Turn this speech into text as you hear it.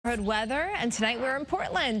Weather, and tonight we're in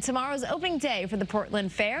Portland. Tomorrow's opening day for the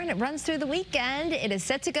Portland Fair, and it runs through the weekend. It is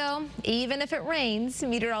set to go even if it rains.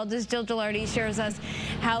 Meteorologist Jill Gilardi shares us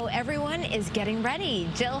how everyone is getting ready.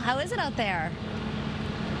 Jill, how is it out there?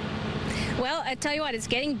 Well, I tell you what, it's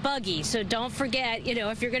getting buggy, so don't forget,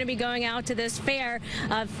 if you're going to be going out to this fair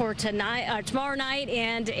for tomorrow night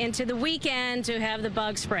and into the weekend to have the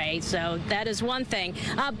bug spray. So that is one thing.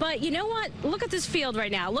 But you know what? Look at this field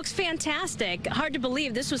right now. It looks fantastic. Hard to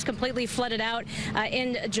believe this was completely flooded out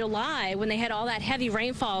in July when they had all that heavy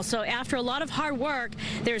rainfall. So after a lot of hard work,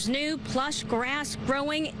 there's new plush grass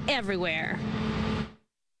growing everywhere.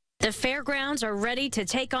 The fairgrounds are ready to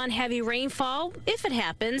take on heavy rainfall, if it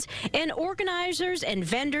happens, and organizers and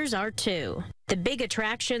vendors are too. The big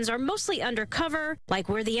attractions are mostly undercover, like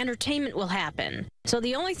where the entertainment will happen. So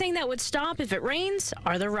the only thing that would stop if it rains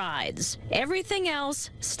are the rides. Everything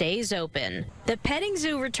else stays open. The petting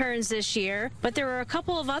zoo returns this year, but there are a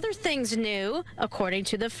couple of other things new, according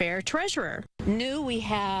to the fair treasurer. New, we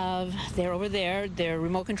have, they're over there, they're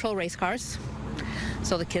remote control race cars.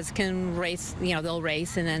 So the kids can race, they'll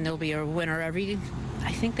race, and then there'll be a winner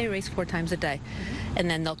I think they race 4 times a day. And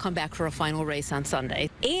then they'll come back for a final race on Sunday.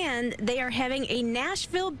 And they are having a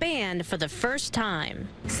Nashville band for the first time.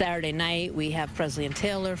 Saturday night, we have Presley and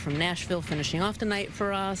Taylor from Nashville finishing off the night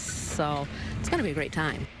for us. So it's going to be a great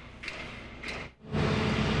time.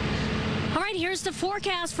 All right, here's the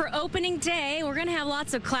forecast for opening day. We're going to have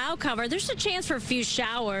lots of cloud cover. There's a chance for a few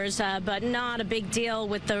showers, but not a big deal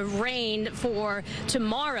with the rain for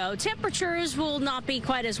tomorrow. Temperatures will not be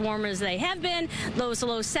quite as warm as they have been. Lows to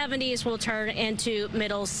low 70s will turn into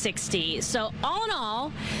middle 60s. So all in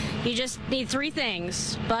all, you just need 3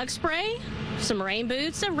 things: bug spray, some rain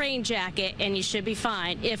boots, a rain jacket, and you should be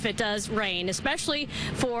fine if it does rain, especially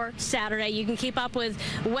for Saturday. You can keep up with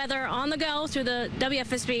weather on the go through the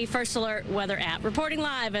WFSB First Alert weather app. Reporting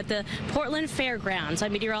live at the Portland Fairgrounds,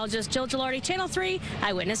 I'm meteorologist Jill Gilardi, Channel 3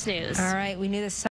 Eyewitness News. All right, we knew this.